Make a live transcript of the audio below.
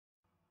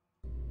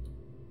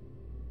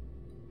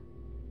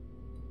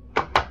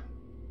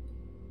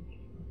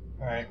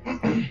Alright.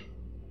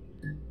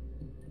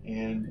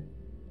 And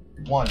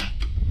 1.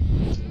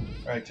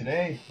 Alright,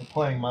 today we're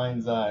playing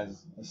Mind's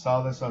Eyes. I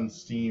saw this on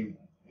Steam,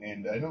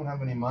 and I don't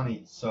have any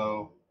money,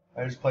 so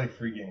I just play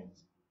free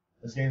games.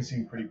 This game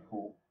seemed pretty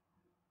cool.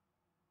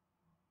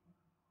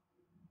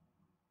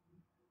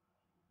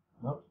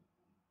 Nope.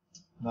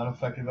 Not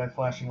affected by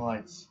flashing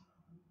lights.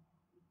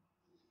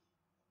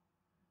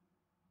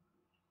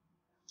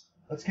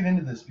 Let's get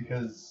into this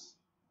because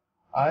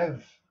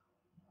I've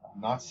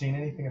not seen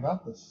anything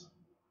about this.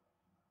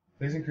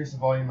 Please increase the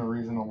volume a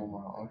reasonable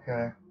amount.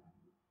 Okay.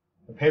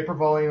 The proper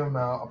volume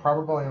amount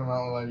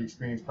will allow you to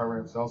experience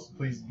proper results.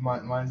 Please,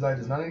 Mind's Eye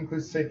does not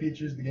include safe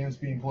features. The game is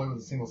being employed with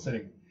a single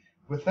sitting.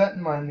 With that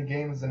in mind, the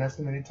game has an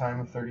estimated time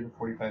of 30 to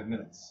 45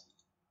 minutes.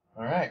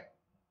 Alright.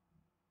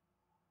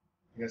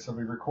 I guess I'll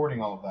be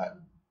recording all of that.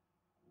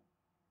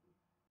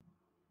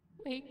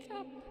 Wake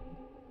up.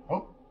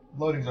 Oh,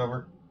 loading's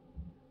over.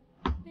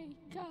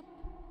 Wake up.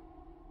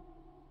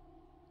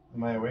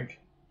 Am I awake?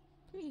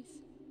 Please.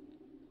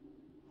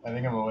 I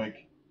think I'm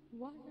awake.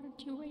 Why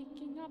aren't you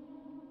waking up?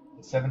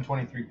 It's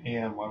 7:23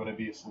 p.m. Why would I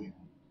be asleep?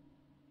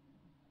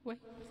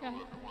 Wake up.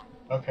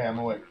 Okay, I'm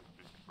awake.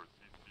 For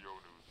CCO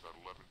News at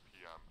 11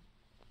 p.m.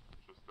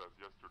 Just as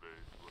yesterday,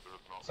 there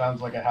is no Sounds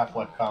like a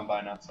Half-Life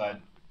Combine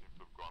outside. It seems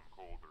to have gone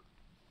colder.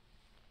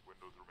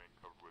 Windows remain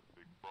covered with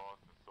thick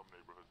frost, and some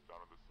neighborhoods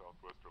down in the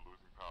southwest are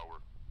losing power.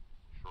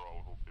 Sure,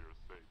 I'll hope they are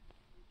safe.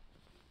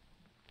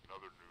 In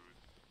other news,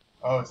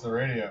 Oh, it's the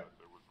radio.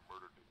 there was a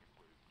murder taking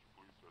place, which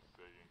police are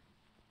saying.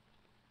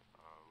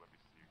 Let me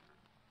see here.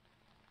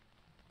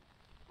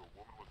 So a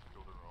woman was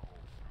killed in her home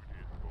 2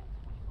 days ago,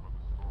 which is when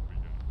the storm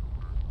began to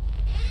occur.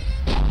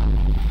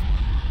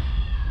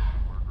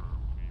 Murderer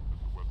believes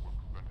that the weapon would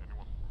prevent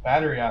anyone from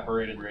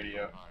Battery-operated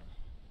radio. time,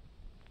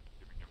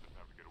 giving him the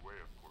time to get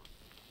away, of course.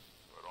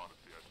 But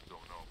honestly, I just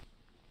don't know.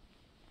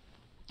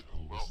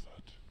 Who was that?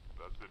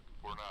 That's it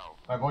for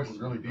now. My voice is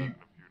really deep.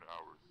 In a few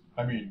hours.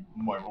 I mean,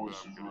 my voice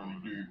is really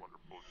deep.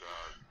 Wonderful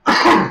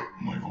jazz.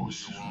 My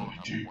voice is You all really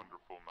have a deep.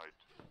 wonderful night.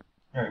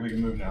 Alright, we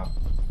can move now.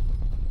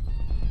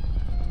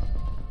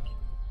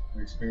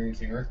 We're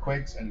experiencing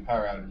earthquakes and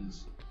power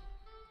outages.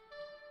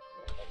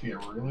 I have to get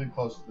really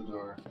close to the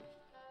door.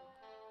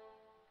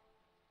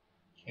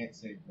 Can't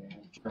see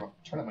anything.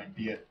 Turn up my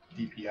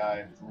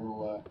DPI. It's a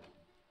little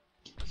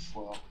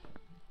slow.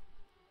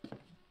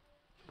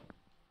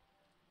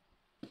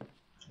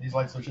 These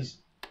light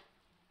switches.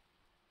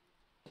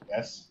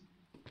 Yes.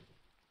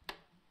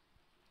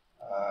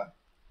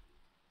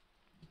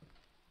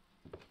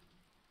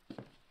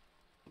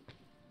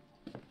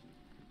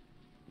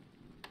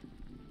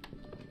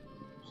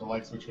 There's a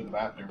light switch for the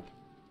bathroom.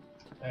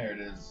 There it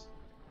is.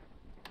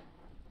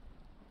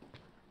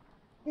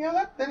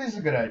 Yeah, that is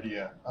a good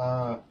idea.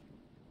 Okay,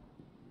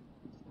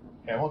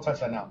 I won't touch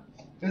that now.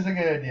 This is a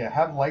good idea.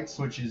 Have light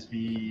switches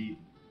be,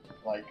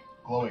 like,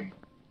 glowing.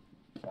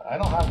 But I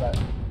don't have that.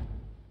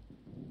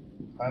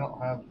 I don't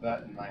have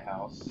that in my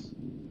house.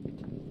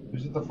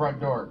 Who's at the front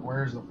door?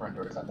 Where's the front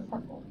door? It's at the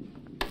front door.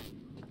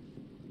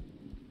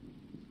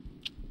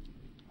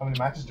 How many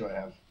matches do I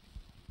have?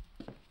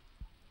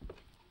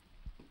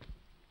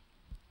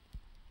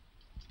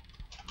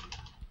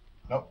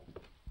 Nope.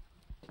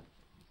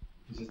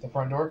 Is this the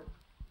front door?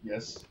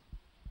 Yes.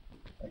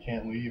 I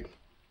can't leave.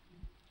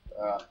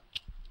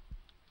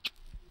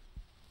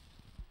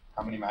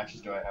 How many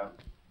matches do I have?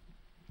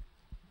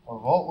 A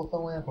vault with a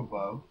lamp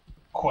above.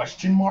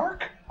 Question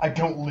mark? I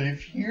don't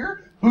live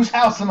here? Whose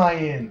house am I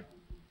in?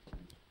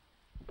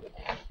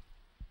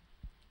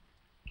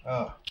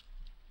 Oh.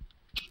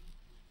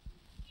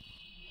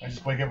 I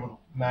just wake up with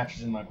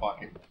matches in my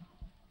pocket.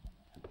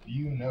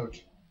 View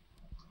note.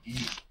 E.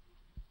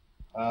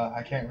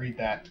 I can't read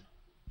that.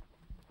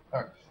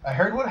 Alright. I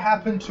heard what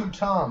happened to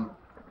Tom.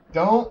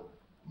 Don't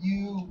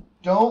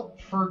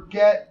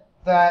forget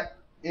that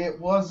it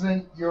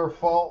wasn't your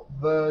fault.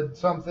 The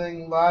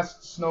something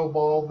last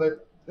snowball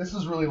that this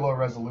is really low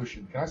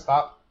resolution. Can I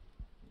stop?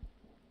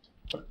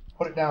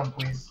 Put it down,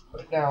 please.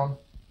 Put it down.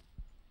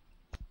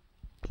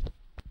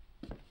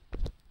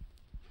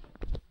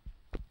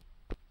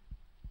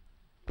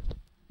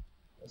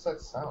 What's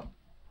that sound?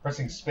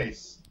 Pressing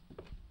space.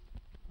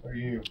 Where are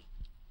you?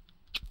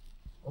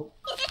 Oh.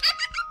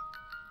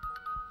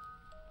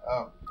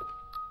 Oh.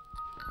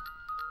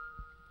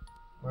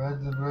 Where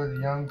the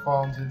young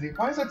fall into the...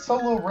 Why is that so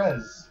low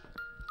res?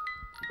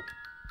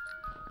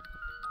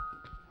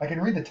 I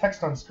can read the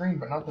text on screen,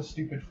 but not the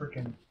stupid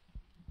frickin'...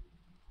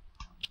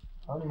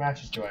 How many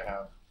matches do I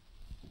have?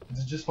 Is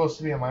it just supposed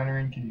to be a minor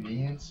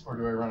inconvenience, or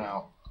do I run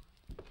out?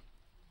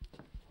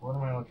 What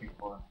am I looking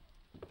for?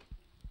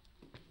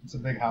 It's a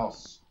big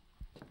house.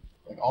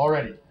 Like,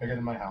 already bigger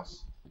than my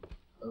house.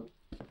 Oh.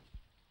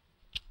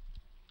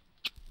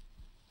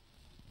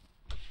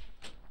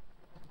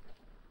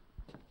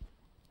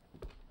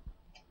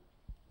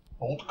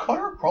 Bolt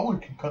cutter?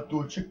 Probably can cut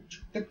through a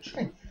thick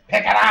chain.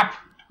 Pick it up!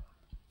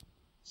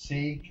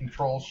 C,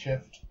 Control,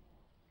 Shift.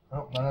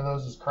 Oh, none of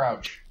those is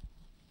crouch.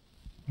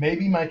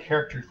 Maybe my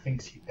character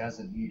thinks he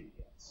doesn't need it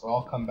yet, so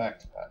I'll come back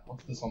to that.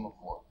 What's this on the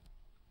floor?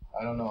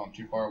 I don't know, I'm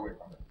too far away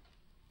from it.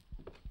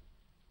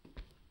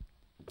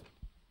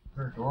 Is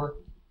there a door?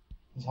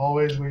 This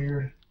hallway is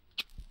weird.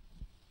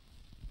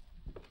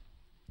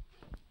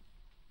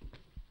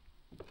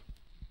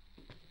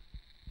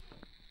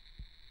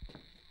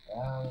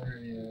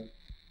 Valeria.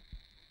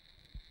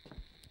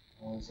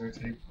 Oh, is there a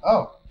tape?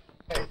 Oh!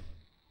 Hey.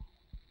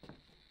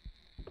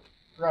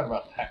 Forgot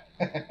about that.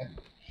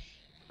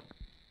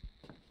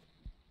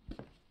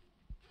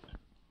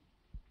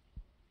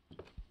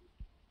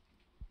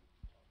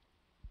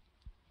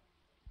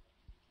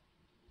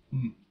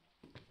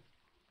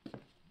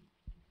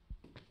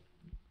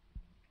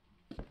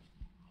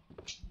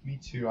 Me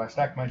too. I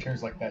stacked my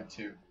chairs like that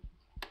too.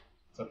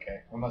 It's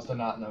okay. I must have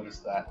not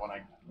noticed that when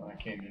I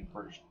came in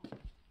first.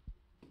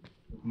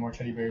 There's more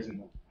teddy bears in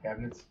the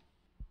cabinets.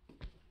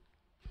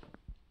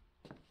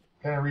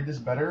 Can I read this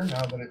better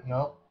now that it...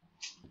 No.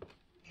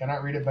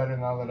 Cannot read it better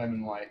now that I'm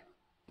in light.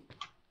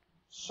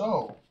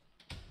 So.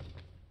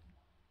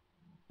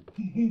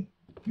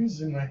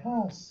 Who's in my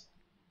house?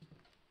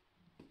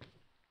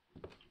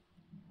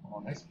 Oh,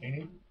 nice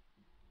painting.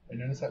 I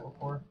noticed that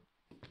before.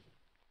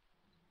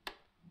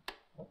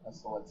 Oh,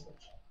 that's the light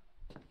switch.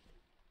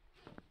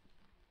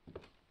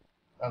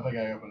 I don't think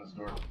I opened this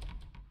door.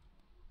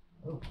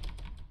 Oh.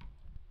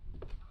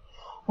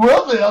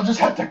 Well then, I'll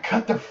just have to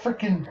cut the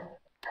frickin'...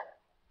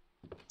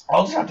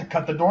 I'll just have to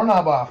cut the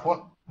doorknob off.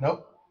 What?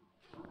 Nope.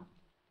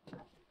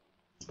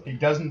 He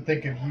doesn't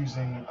think of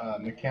using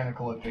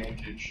mechanical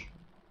advantage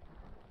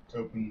to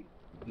open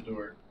the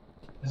door.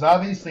 Because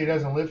obviously he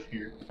doesn't live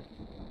here.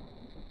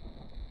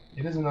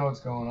 He doesn't know what's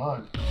going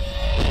on.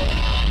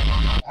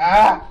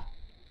 Ah!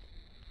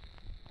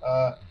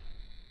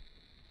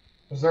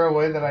 Was there a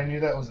way that I knew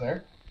that was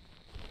there?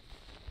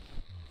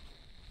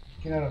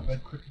 Get out of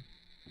bed quick.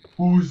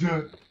 Who was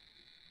that?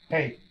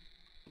 Hey.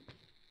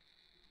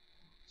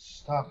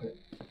 Stop it.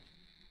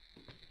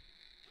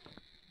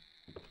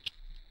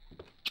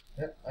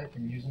 Yep, I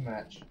can use a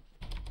match.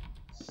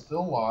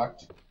 Still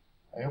locked.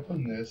 I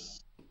open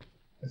this.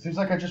 It seems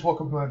like I just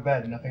woke up in my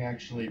bed and nothing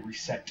actually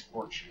reset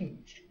or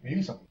changed.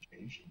 Maybe something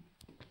changed.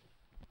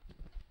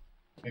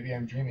 Maybe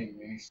I'm dreaming.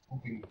 Maybe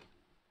spooping.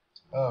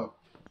 Oh.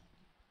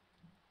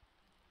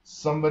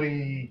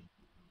 Somebody,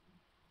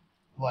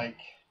 like,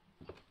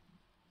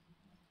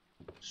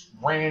 just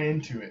ran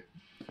into it.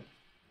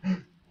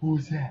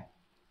 Who's that?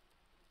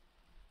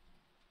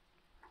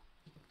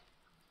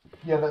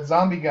 Yeah, that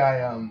zombie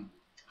guy,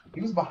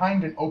 he was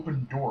behind an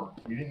open door.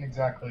 He didn't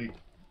exactly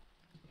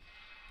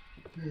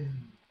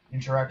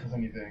interact with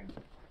anything.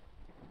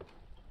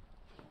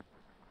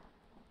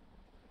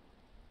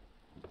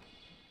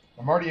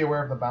 I'm already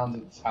aware of the bounds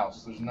of this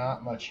house. There's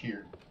not much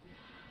here.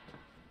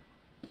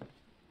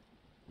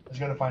 I just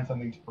gotta find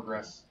something to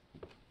progress.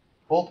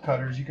 Bolt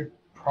cutters, you could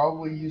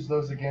probably use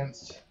those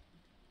against...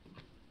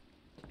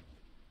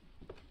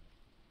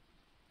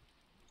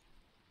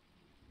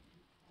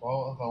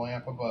 Well, the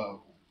lamp above.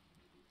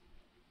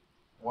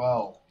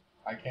 Well,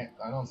 I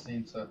don't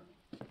seem to...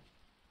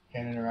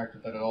 Can't interact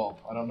with that at all.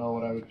 I don't know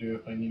what I would do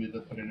if I needed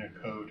to put in a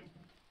code.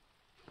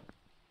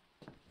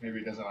 Maybe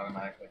it doesn't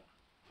automatically.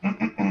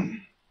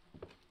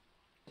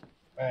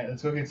 Alright,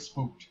 let's go get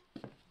spooked.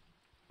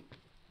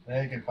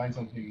 Maybe I can find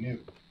something new.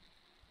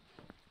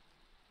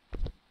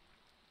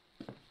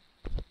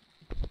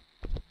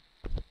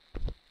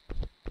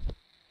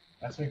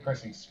 That's me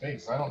pressing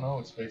space. I don't know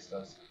what space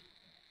does.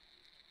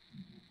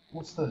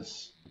 What's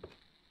this?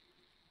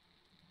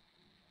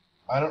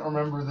 I don't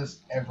remember this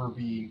ever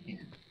being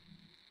here.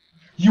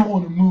 You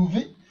want to move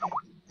it?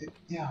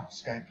 Yeah,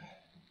 Skype.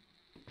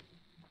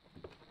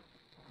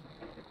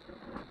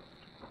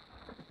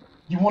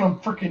 You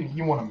want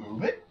to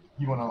move it?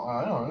 You want to,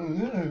 I don't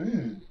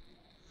know,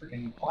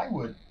 freaking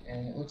plywood,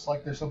 and it looks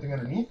like there's something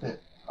underneath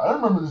it. I don't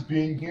remember this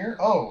being here.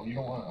 Oh, you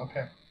don't want to,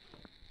 okay.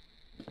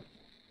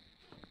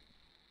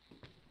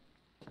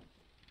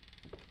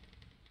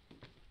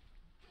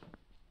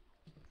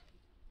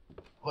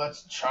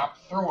 Let's chop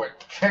through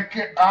it. Pick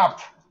it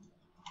up.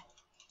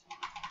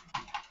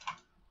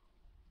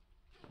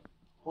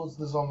 What's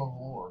this on the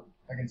floor?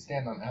 I can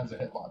stand on it. It has a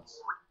hitbox.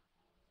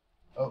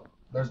 Oh,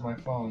 there's my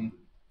phone.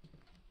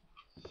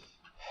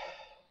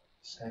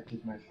 Skype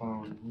did my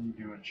phone. What are you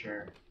doing,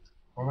 chair?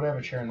 Why would I have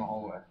a chair in the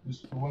hallway?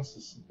 Who wants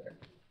to sit there?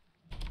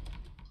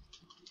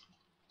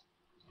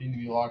 Need to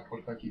be locked.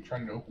 What if I keep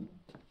trying to open it?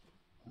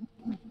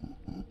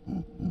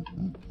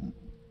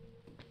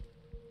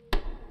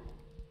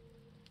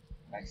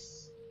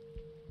 Nice.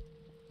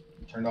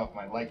 I turned off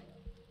my light.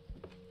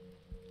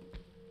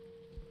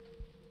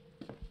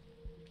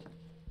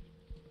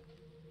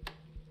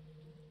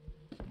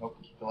 Nope,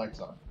 keep the lights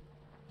on.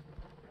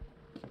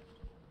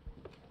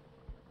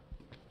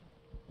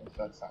 What's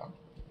that sound?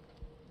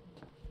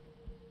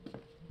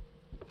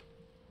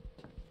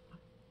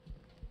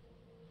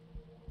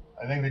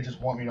 I think they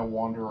just want me to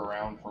wander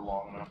around for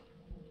long enough.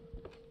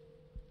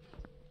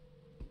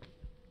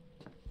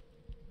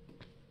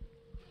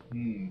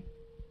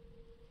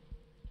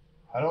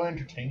 How do I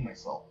entertain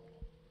myself?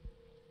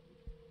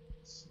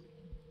 Let's see.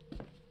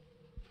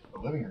 The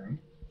living room.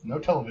 No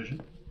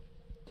television.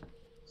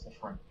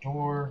 front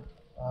door.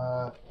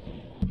 Oh,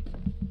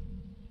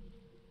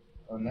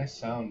 nice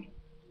sound.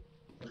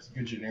 That's a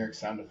good generic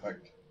sound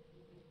effect.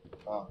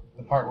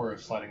 The part where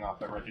it's sliding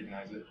off, I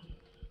recognize it.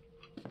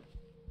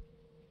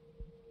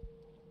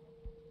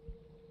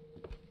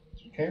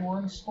 Okay, we're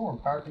in a storm.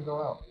 Power can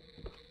go out.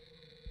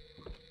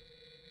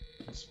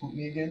 Spook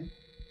me again?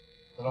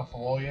 Lit off the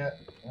wall yet?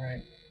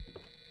 Alright.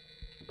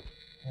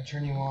 Can I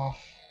turn you off?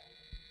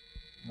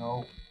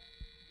 No.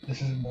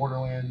 This isn't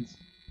Borderlands.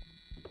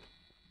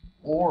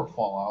 Or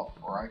Fallout,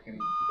 where I can...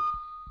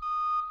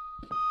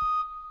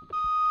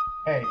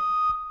 Hey.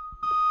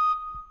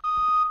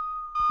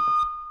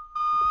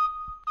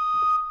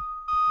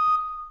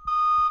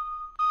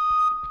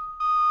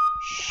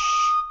 Shh.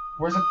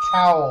 Where's a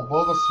towel?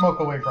 Blow the smoke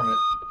away from it.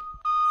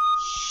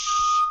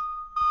 Shh.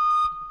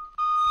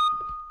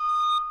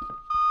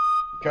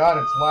 God,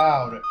 it's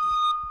loud.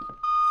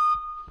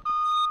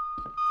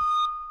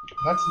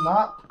 That's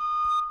not...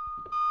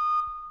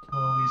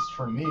 Well, at least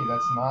for me,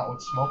 that's not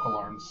what smoke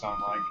alarms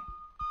sound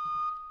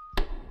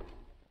like.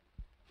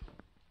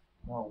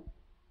 No.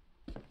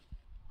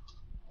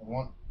 I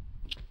want...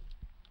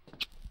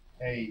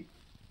 Hey.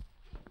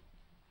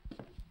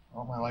 I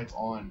want my lights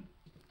on.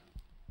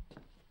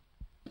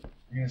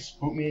 You're gonna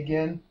spook me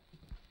again?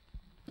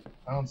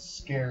 I don't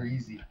scare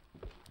easy.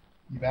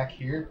 You back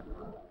here?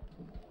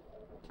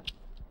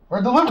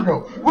 Where'd the lever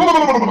go?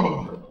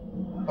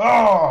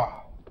 Ah!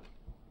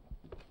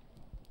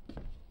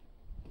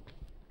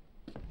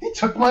 He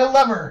took my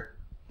lever!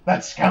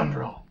 That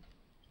scoundrel!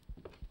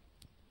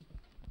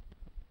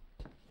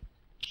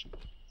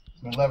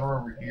 Is my lever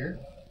over here?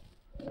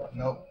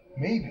 Nope.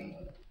 Maybe.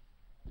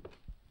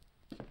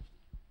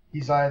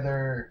 He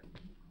either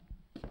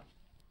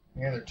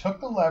took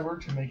the lever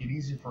to make it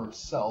easier for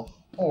himself,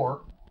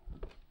 or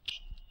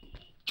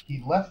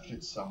he left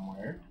it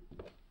somewhere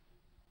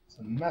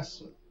to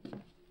mess with.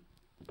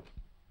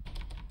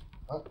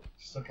 Oh,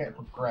 still can't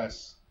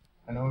progress.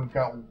 I know we've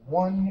got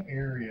one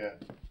area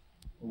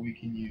that we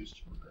can use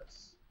to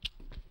progress.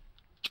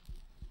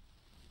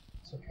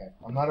 It's okay.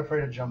 I'm not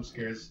afraid of jump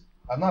scares.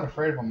 I'm not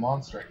afraid of a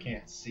monster I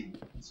can't see.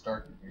 It's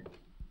dark in here.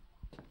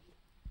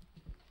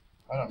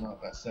 I don't know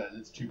what that says.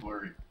 It's too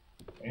blurry.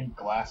 I need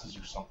glasses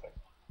or something.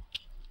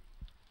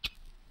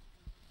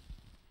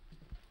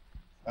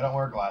 I don't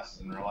wear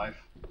glasses in real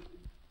life.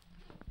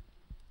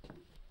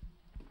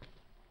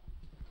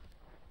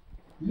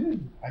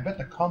 I bet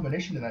the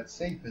combination to that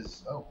safe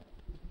is... Oh.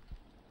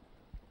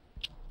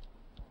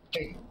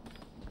 Hey.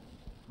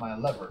 My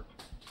lever.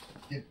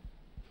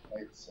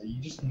 Right, so you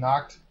just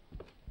knocked...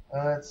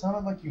 it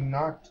sounded like you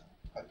knocked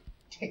a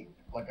tape.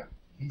 Like a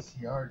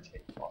VCR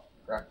tape off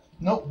the ground.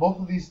 Nope, both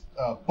of these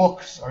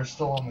books are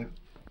still on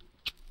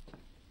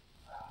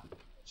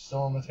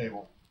the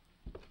table.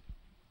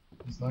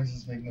 These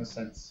noises make no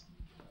sense.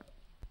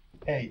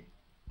 Hey.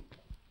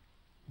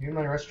 You in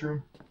my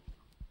restroom?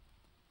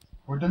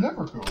 Where'd the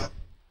lever go?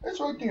 It's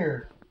right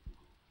there.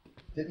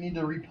 Didn't need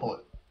to re-pull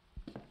it.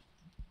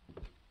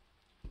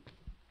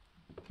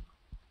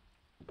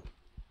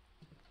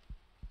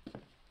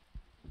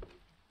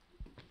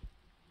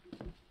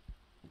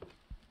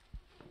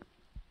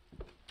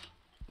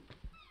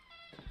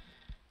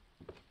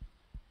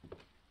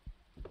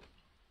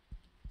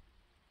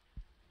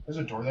 There's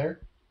a door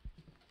there?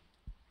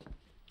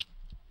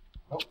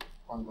 Oh,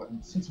 wrong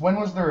button. Since when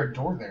was there a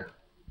door there?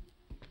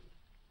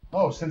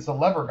 Oh, since the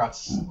lever got...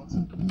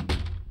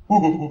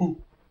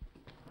 Ooh.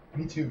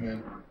 Me too,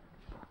 man.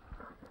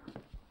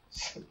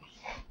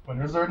 When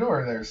was there a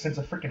door there? Since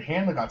a freaking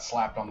handle got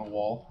slapped on the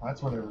wall.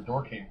 That's where the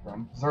door came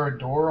from. Is there a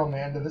door on the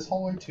end of this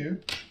hallway, too?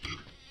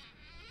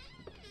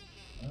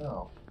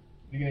 Oh.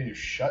 You gonna do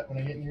shut when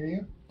I get near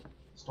you?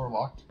 Is the door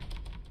locked?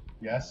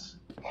 Yes.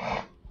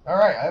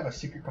 Alright, I have a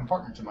secret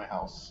compartment to my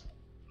house.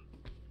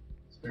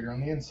 It's bigger on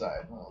the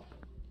inside. Oh.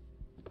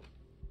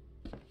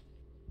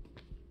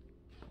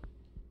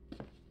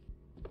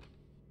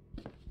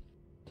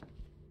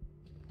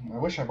 I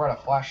wish I brought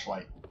a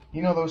flashlight.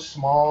 You know those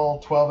small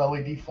 12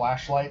 LED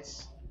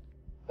flashlights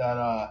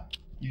that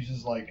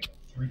uses like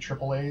 3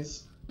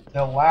 AAAs?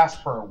 They'll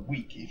last for a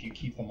week if you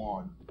keep them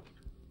on.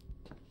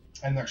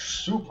 And they're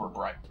super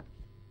bright.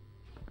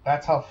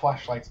 That's how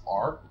flashlights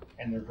are,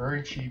 and they're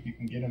very cheap. You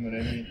can get them at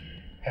any...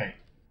 Hey.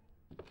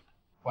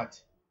 What?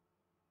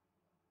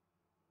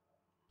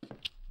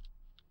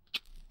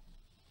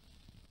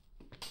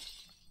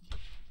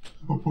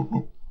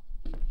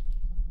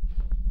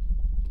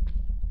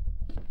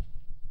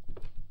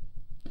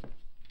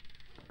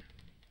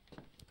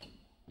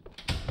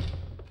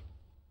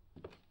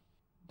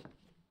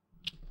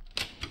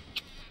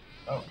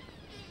 Oh.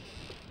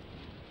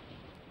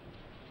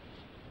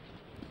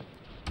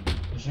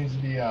 There seems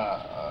to be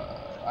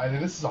either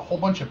this is a whole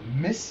bunch of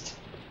mist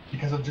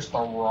because of just the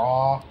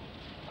raw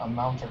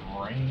amount of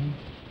rain,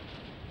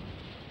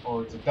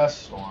 or it's a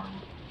dust storm,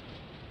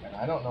 and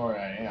I don't know where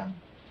I am.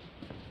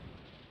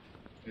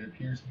 It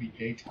appears to be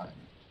daytime.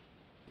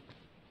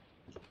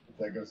 If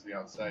that goes to the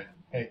outside.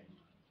 Hey.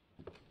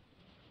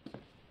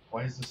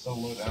 Why is this so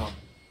low down?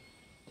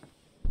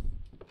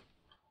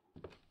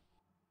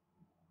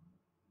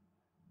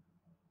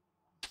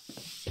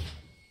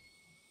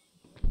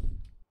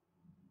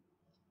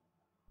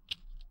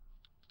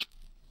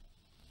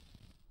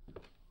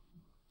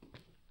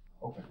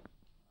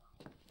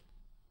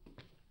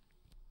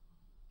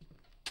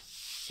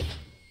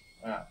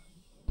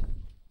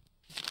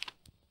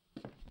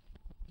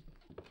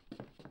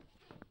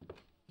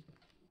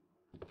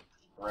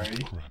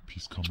 Alrighty. Crap,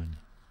 he's coming.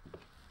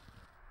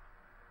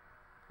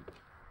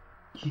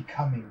 Keep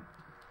coming.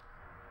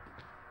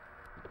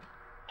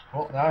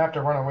 Well, now I have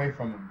to run away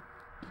from him.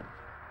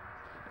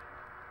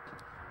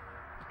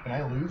 Can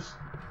I lose?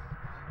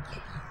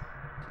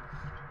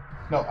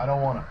 No, I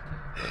don't wanna.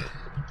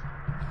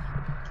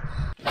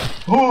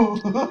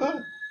 Ooh!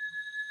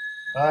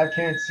 I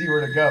can't see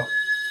where to go.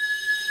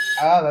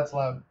 Ah, that's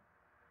loud.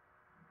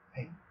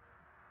 Hey.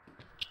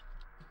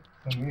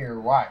 Come here.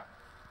 Why?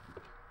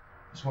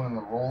 Just wanted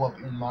to roll up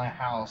in my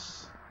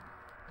house.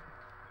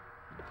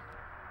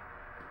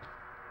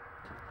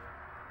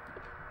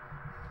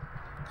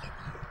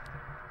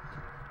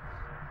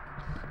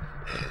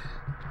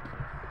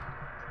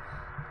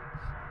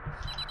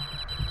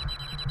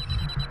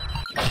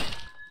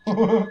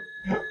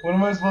 What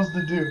am I supposed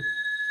to do?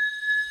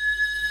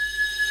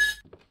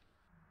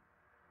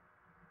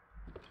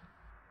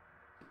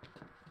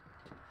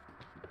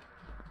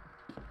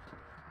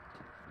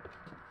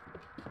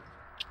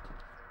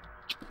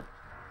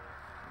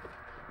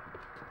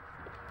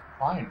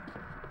 Fine.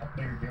 I'll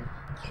play your game.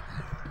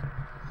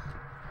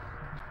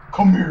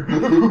 Come here!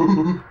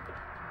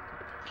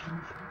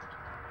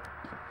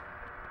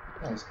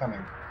 Oh, he's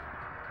coming.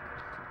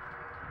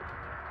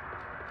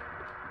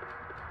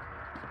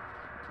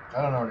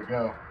 I don't know where to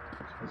go.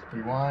 It's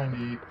pretty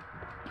windy.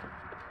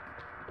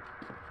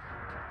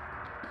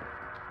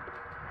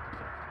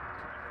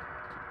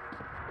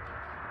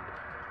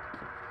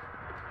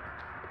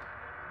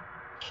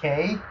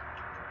 K?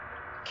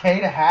 K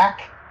to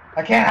hack?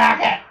 I can't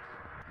hack it!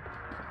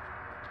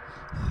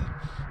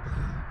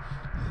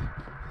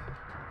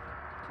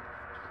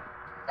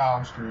 Oh,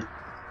 I'm screwed.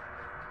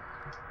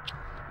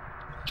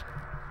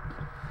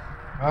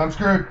 I'm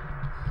screwed.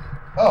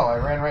 Oh, I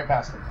ran right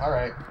past him.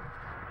 Alright.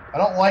 I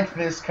don't like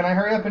this. Can I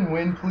hurry up and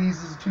win, please?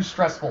 This is too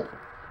stressful.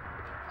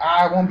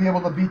 I won't be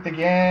able to beat the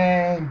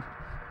game.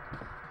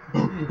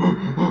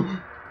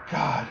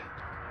 God.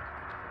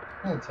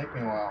 It's gonna take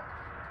me a while.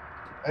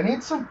 I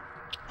need some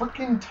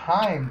freaking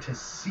time to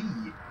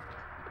see.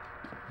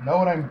 Know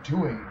what I'm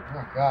doing.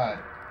 Oh, God.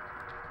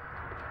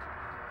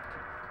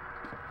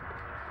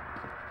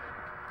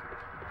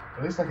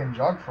 At least I can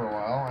jog for a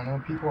while. I know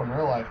people in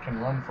real life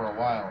can run for a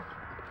while.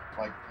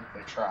 Like, if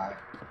they try.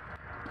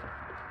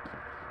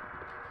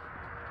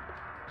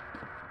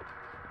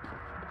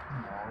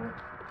 No.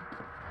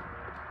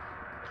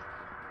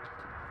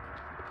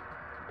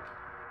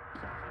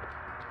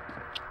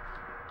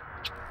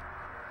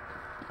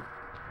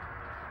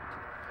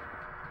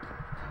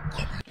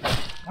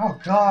 Oh,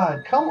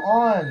 God. Come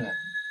on.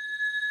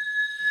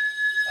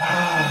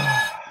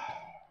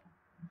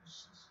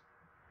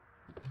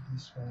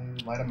 This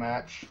way. Light a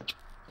match.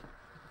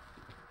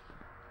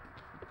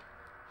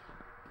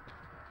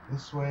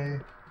 This way.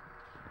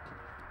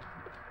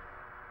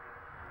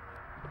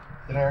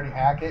 Did I already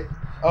hack it?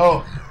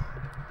 Oh!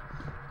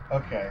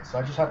 Okay, so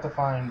I just have to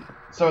find...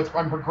 So it's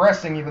I'm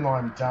progressing even though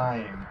I'm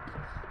dying.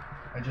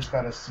 I just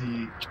gotta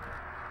see...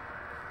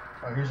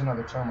 Oh, here's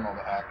another terminal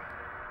to hack.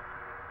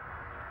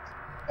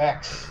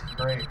 X.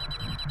 Great.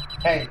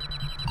 Hey!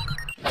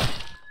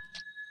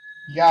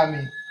 You got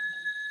me.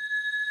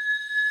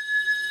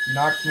 You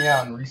knocked me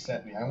out and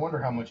reset me. I wonder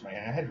how much my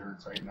head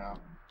hurts right now.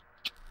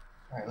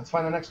 Alright, let's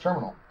find the next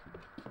terminal.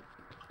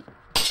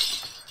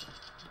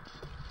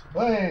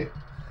 Hey!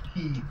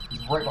 He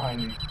is right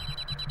behind me.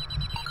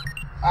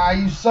 Ah,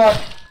 you suck!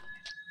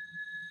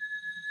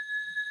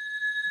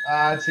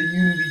 Ah, it's a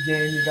Unity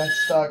game. You got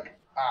stuck.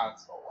 Ah,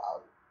 it's so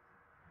loud.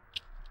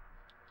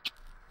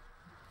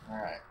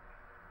 Alright.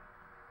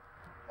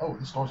 Oh,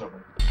 this door's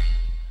open.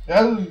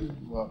 Oh,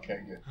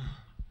 okay, good.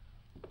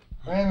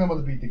 I am able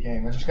to beat the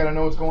game. I just gotta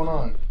know what's going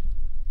on.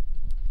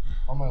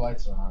 All my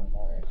lights are on.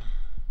 Alright.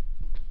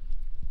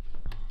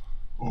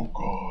 Oh,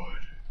 God.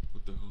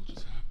 What the hell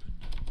just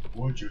happened?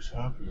 What just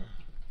happened?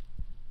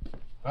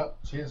 Oh,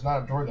 see, there's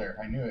not a door there.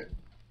 I knew it.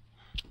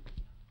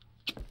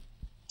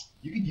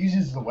 You could use it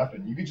as a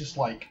weapon. You could just,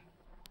 like,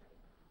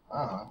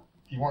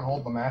 if you weren't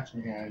holding the match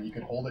in your hand, you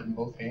could hold it in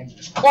both hands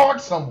and just clonk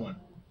someone!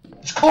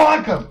 Just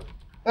clonk them!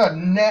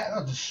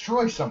 That'll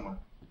destroy someone.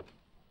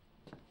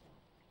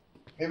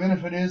 Even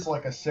if it is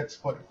like a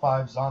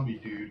 6'5" zombie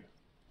dude,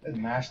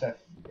 and mash that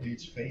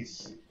dude's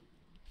face.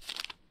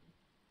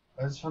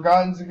 I just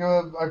forgotten to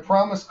go. I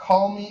promise,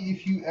 call me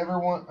if you ever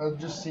want. It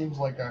just seems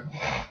like a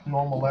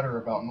normal letter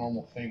about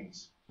normal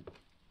things.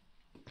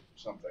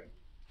 Something.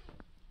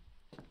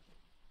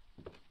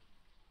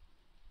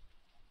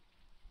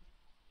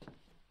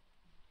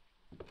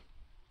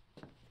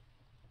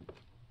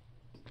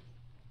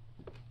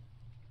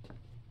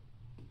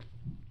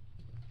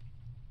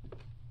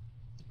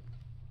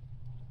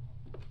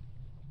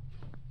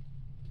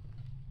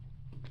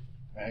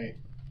 Hey.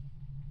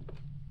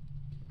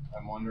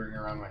 I'm wandering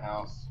around my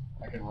house.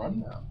 I can run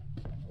now.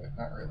 Wait,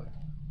 not really.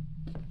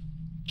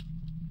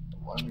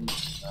 Running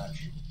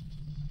match.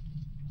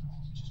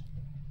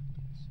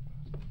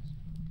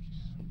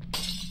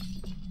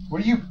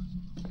 What are you?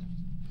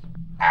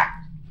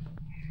 Ah!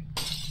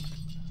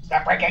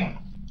 Stop breaking!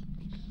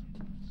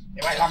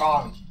 Leave my lock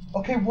on!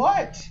 Okay,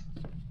 what?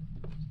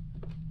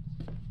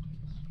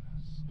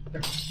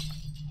 The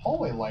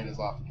hallway light is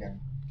off again.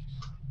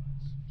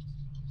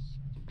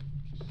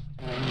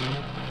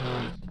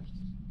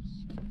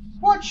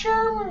 What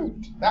chair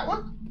moved? That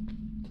one?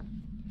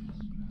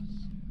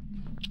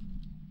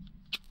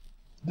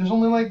 There's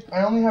only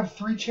I only have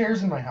 3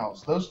 chairs in my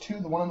house. Those 2,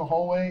 the one in the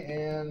hallway,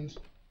 and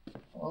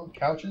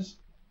couches.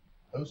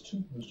 Those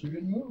two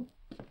didn't move.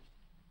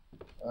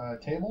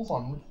 Tables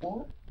on wood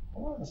floor. I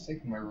don't have a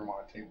safe in my room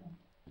on a table.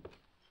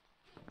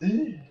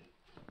 Ugh.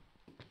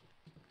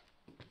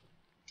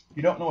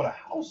 You don't know what a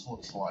house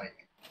looks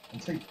like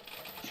until you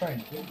try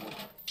and build one.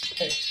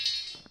 Hey.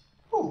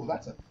 Ooh,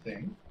 that's a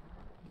thing.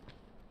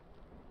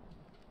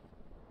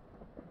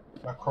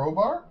 A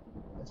crowbar?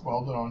 It's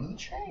welded onto the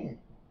chain.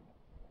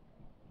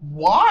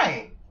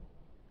 Why?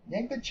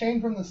 Yank the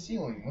chain from the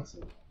ceiling. What's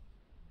it?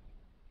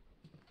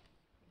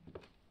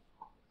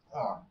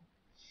 Ah.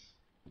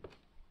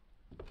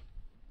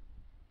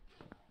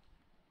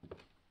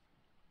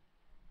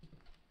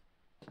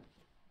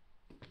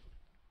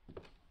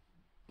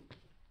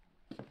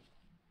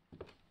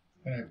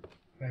 Can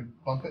I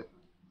bump it?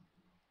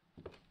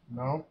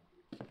 No?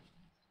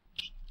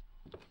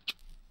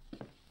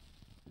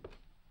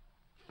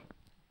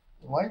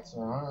 The lights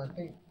are on. I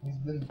think he's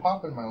been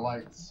popping my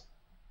lights.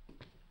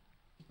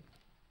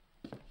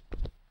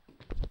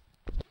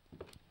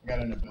 I got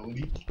an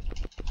ability.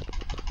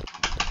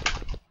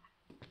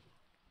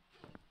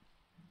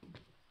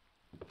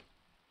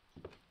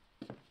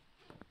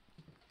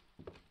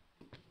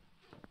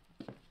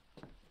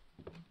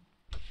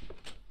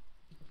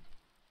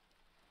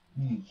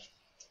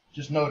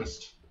 Just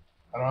noticed,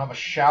 I don't have a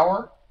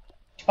shower,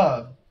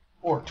 tub,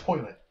 or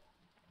toilet.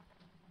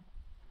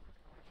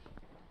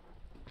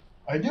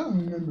 I don't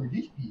remember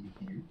this being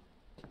here.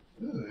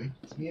 Oh,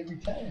 it gets me every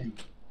time.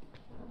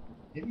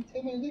 Every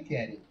time I look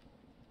at it.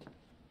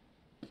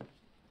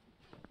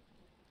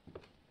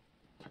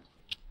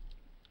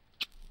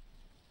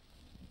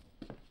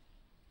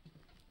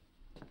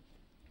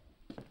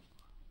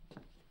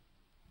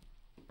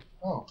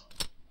 Oh.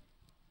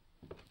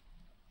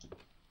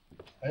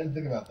 I didn't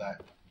think about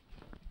that.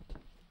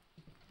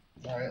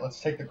 Alright, let's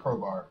take the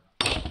crowbar.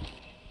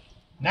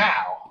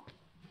 Now!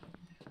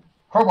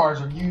 Crowbars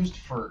are used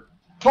for...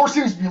 Door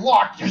seems to be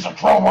locked! Use a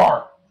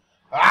crowbar!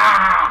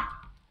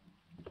 Ah!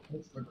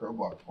 What's the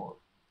crowbar for?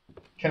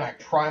 Can I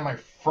pry my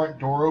front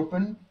door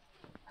open?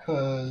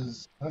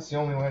 Because that's the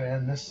only way to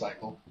end this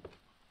cycle.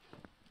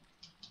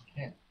 I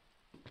can't.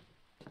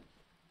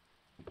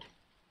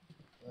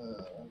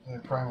 Can I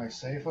pry my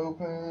safe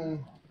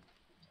open?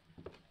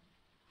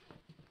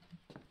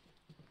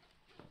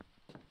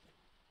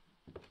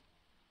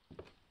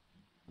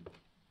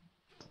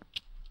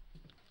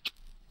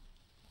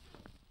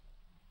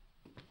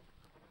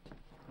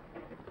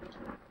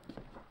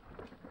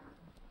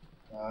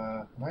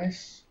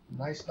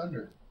 Nice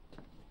thunder.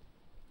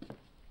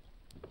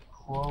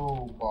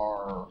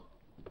 Crowbar.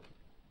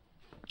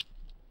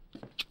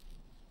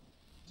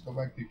 Let's go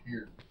back to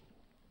here.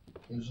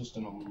 There's just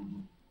an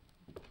illusion.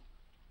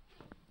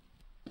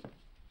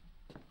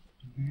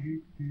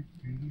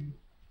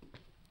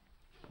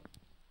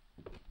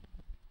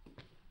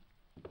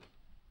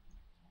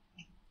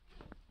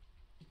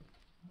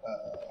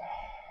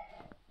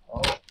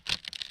 Oh.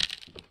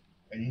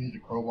 I needed a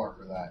crowbar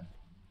for that.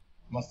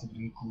 Must have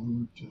been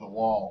glued to the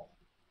wall.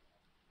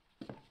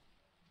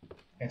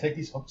 Can I take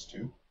these hooks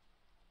too?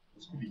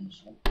 This could be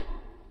useful.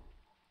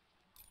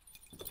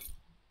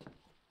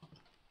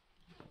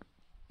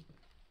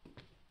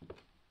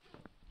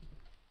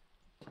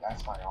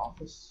 That's my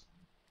office.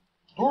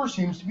 Door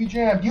seems to be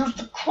jammed. Use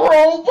the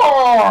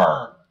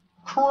crowbar!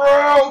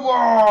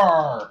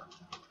 Crowbar!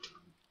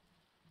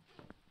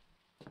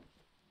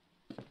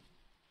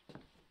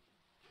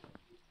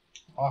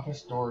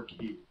 Office door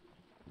key.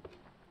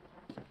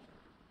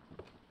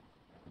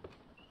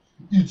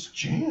 It's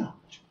jammed.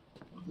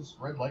 Where did this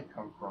red light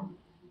come from?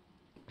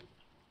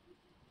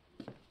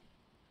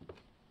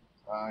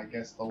 I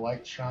guess the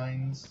light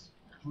shines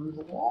through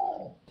the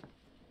wall.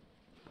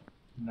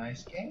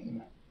 Nice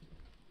game.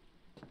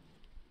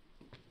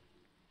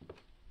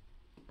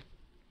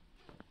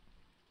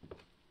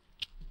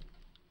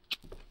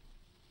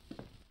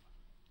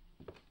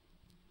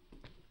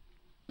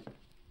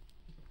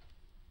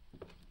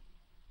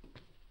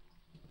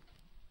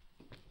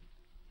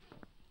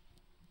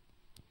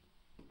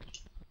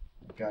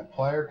 Got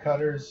plier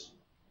cutters,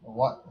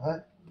 what?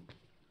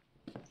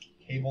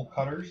 Cable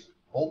cutters,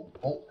 bolt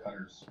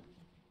cutters.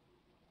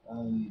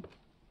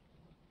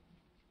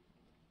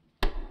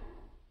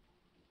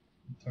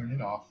 Turn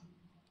it off.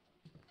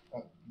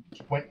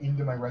 Went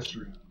into my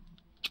restroom.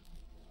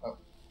 Oh,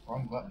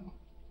 wrong button.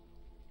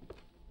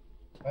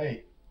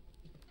 Hey.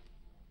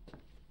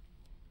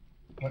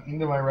 Went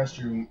into my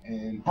restroom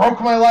and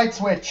broke my light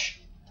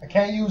switch. I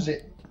can't use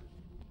it.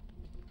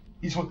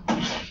 He's what?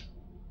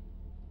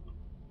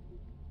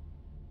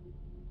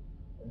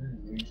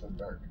 So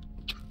dark.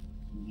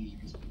 The music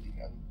is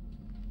picking up.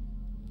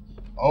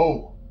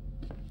 Oh!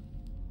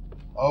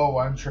 Oh,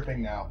 I'm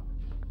tripping now.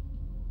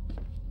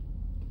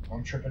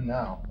 I'm tripping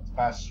now. Let's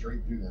pass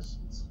straight through this.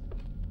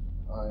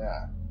 Oh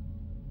yeah.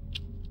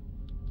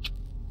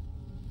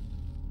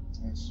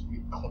 Nice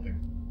sweet clipping.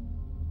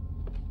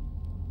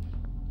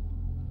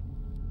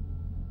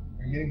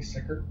 Are you getting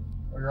sicker?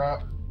 Or your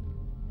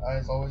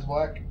eyes always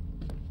black?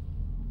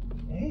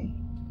 Hey.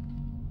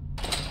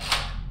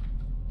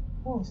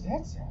 What was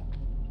that sound?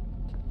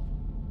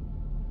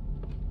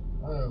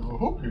 I have a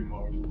hook in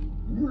my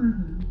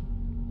room.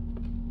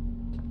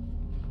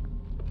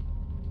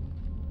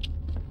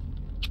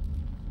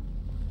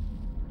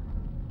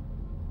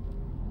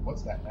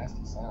 What's that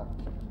nasty sound?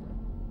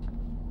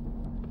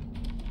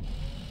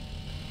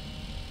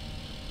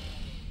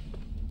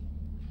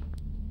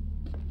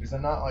 Is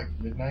that not like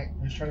midnight?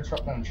 Who's trying to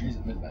chop down trees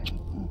at midnight?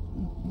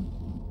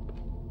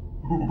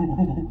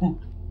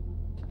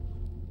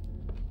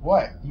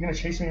 What? You gonna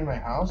chase me in my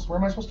house? Where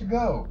am I supposed to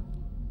go?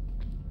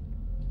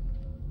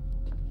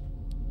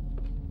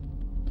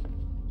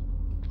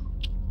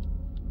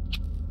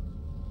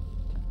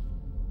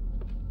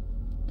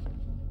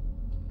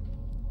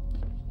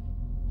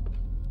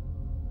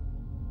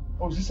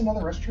 Oh, is this another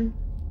restroom?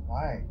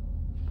 Why?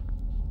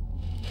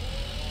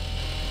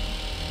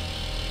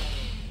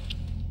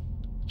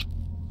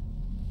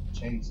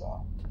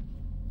 Chainsaw.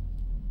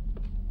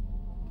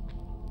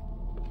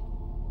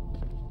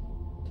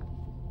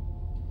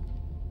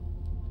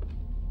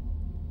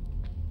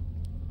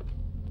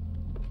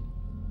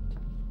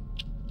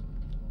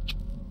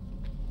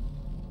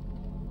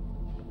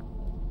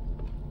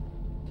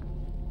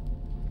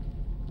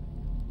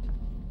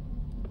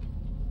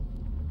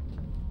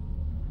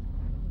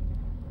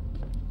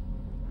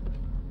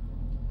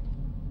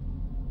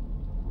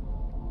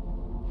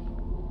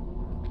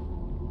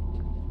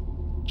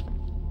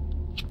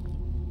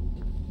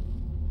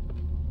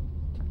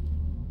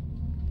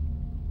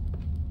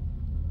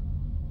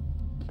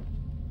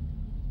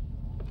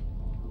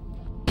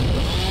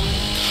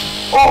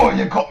 Oh,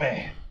 you got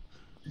me!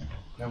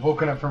 I've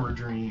woken up from a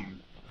dream.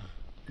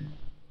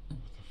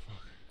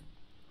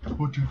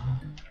 What the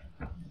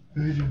fuck?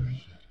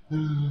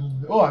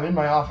 Oh, I'm in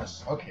my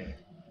office. Okay.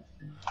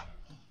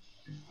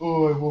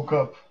 Oh, I woke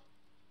up.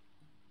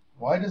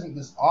 Why doesn't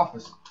this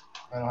office...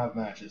 I don't have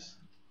matches.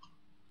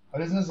 Why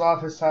doesn't this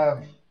office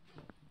have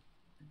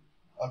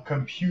a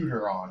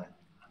computer on it?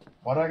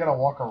 Why do I gotta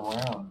walk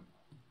around?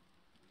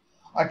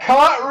 I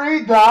can't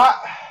read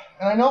that!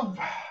 And I know...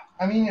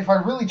 I mean, if I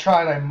really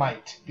tried, I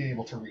might be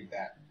able to read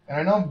that. And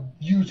I know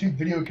YouTube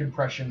video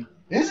compression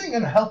isn't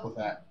going to help with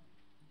that.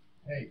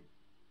 Hey.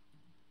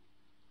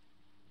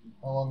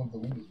 How long have the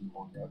windows been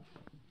boarded up?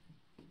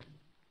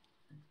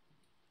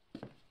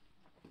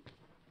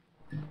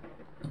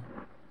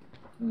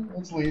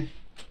 Let's leave.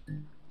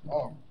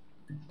 Oh.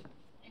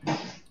 Ow,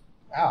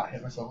 I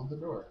hit myself with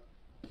the door.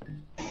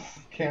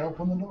 Can't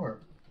open the door.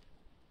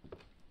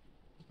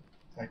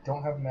 I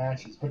don't have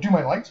matches. But do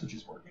my light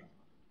switches work?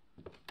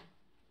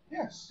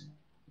 Yes.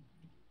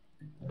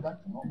 We're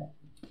back to normal.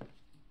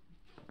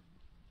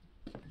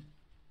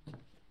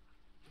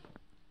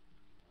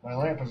 My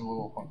lamp is a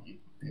little funky.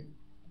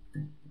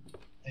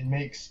 It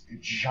makes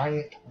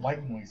giant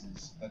light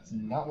noises. That's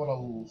not what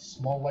a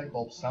small light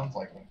bulb sounds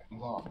like when it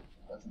comes on.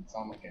 It doesn't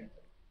sound like anything.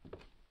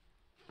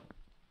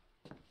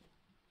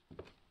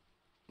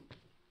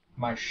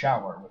 My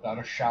shower without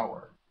a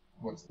shower.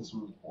 What's this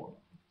room for?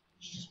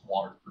 It's just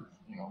waterproof.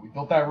 You know, we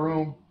built that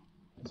room.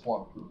 It's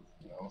waterproof.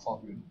 You know, it's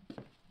all good.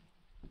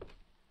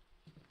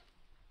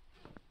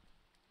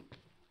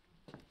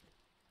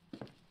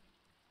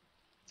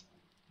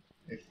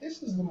 If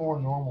this is the more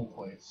normal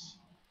place,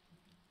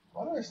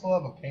 why do I still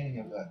have a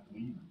painting of that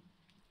lead?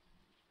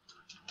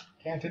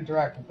 Can't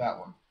interact with that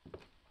one.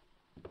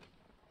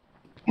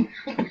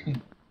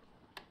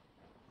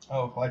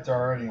 Oh, lights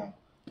are already on.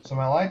 So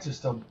my lights are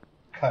still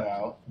cut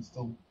out. I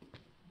still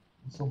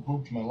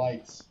booped my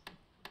lights.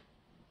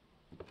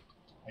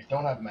 I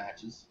don't have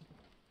matches.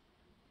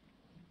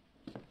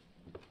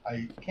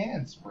 I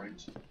can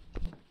sprint.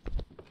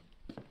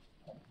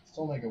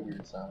 Still make a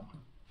weird sound.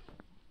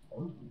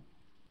 Oh.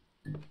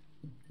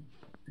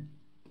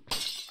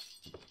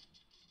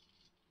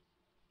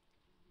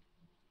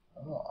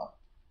 Oh.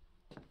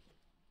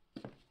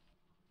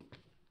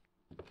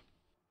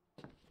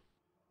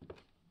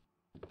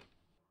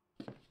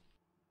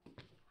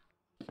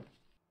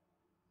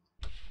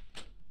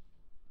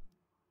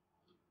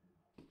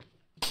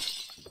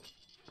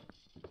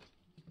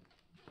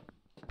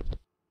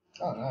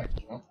 Oh, now I can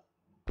jump.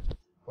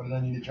 What did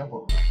I need to jump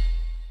over?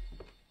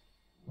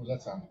 What was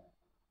that sound?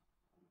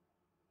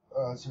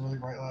 Oh, it's a really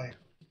bright light.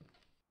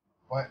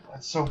 What?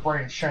 That's so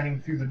bright, it's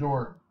shining through the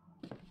door.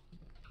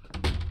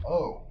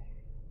 Oh.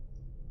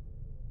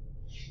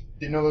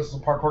 Didn't know this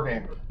was a parkour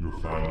game. You're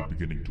finally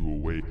beginning to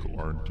awake,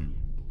 aren't you?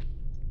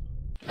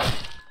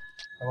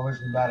 I've always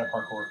been bad at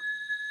parkour.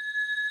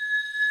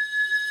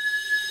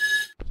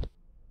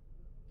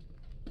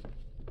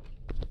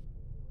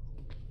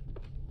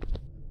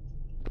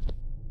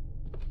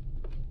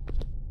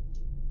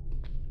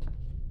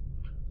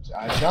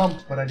 I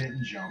jumped, but I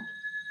didn't jump.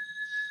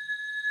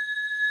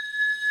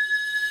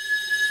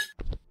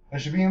 There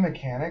should be a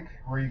mechanic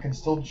where you can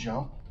still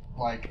jump,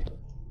 like,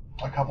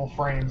 a couple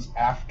frames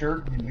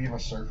after you leave a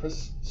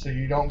surface, so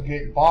you don't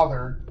get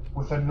bothered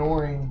with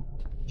annoying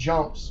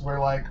jumps where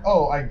like,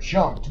 oh, I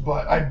jumped,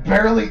 but I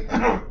barely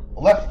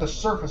left the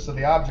surface of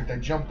the object I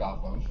jumped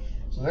off of,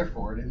 so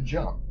therefore it didn't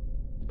jump.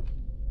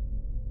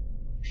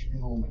 Should be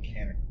a little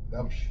mechanic.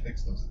 That would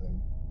fix those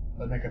things.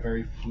 That'd make a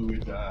very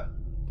fluid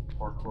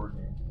parkour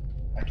game.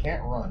 I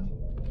can't run.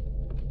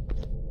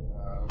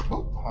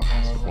 Hop on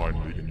It's over.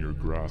 finally in your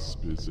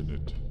grasp, isn't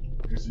it?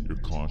 Here's the- Your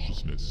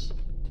consciousness.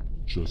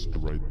 Just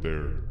right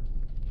there.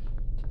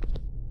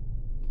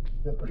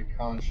 I feel pretty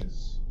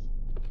conscious.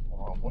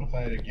 What if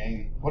I had a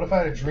game? What if I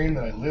had a dream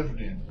that I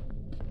lived in?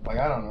 Like,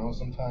 I don't know,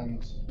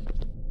 sometimes...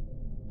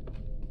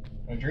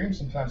 My dreams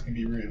sometimes can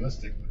be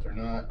realistic, but they're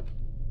not.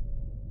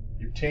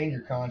 You obtain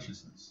your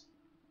consciousness.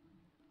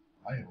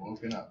 I have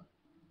woken up.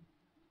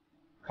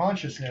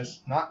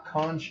 Consciousness, not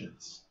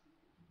conscience.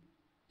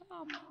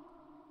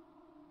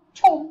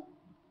 Tom!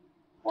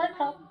 Wake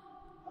up!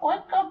 Wake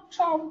up,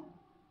 Tom!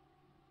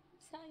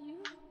 Is that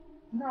you?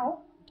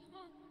 No.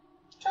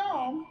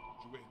 Tom? Tom!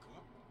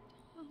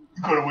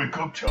 You gotta wake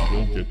up, You Tom.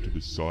 don't get to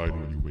decide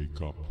when you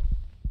wake up.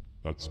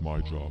 That's my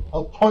job.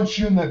 I'll punch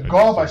you in the And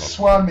gob, I you still have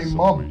swear on me, some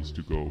mum. ways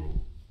to go.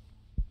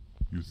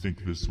 You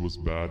think this was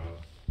bad?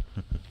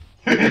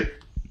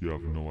 You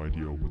have no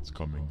idea what's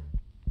coming.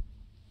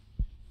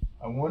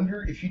 I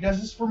wonder if he does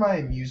this for my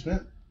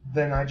amusement,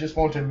 then I just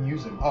won't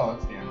amuse him. Oh,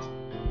 that's the end.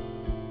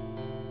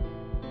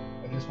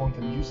 I just won't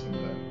amuse him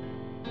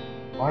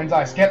then. Mind's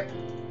eye, skip!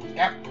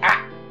 Skip!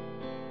 Ah!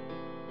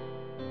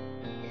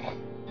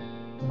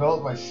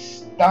 Developed by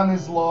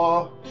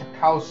Stanislaw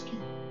Tchaikovsky.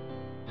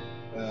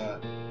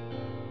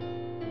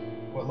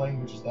 What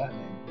language is that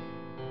name?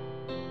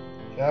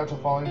 Shout out to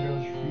Falling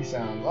Village Free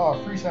Sound.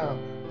 Oh, Free Sound!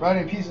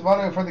 Providing a piece of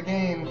audio for the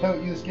game.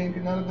 Without you, this game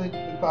could not have been.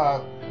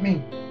 I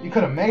mean, you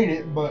could have made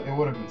it, but it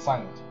would have been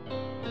silent.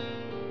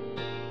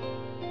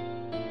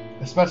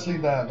 Especially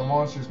the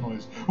monsters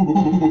noise.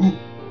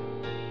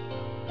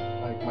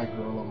 Like my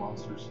gorilla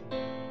monsters.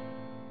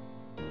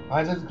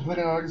 I said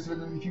completed on August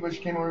 5th. If you wish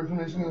came over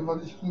information about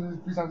this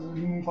free sounds of the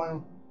human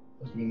final.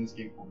 Let's begin this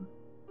game forward.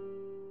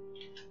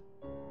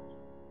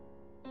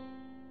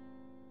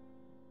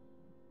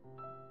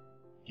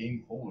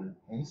 Game folder.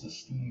 And this is a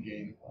Steam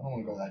game. I don't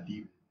want to go that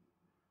deep.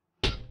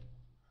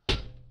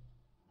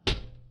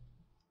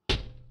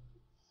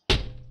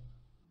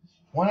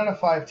 One out of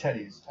 5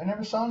 teddies. I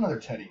never saw another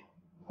teddy.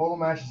 Polo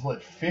match is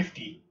lit.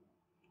 50.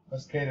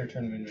 Let's cater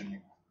tournament menu.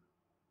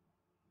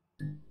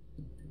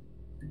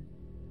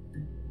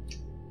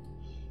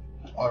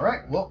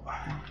 Alright, well,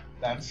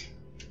 that's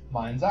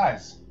Mind's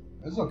Eyes.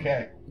 It was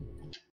okay.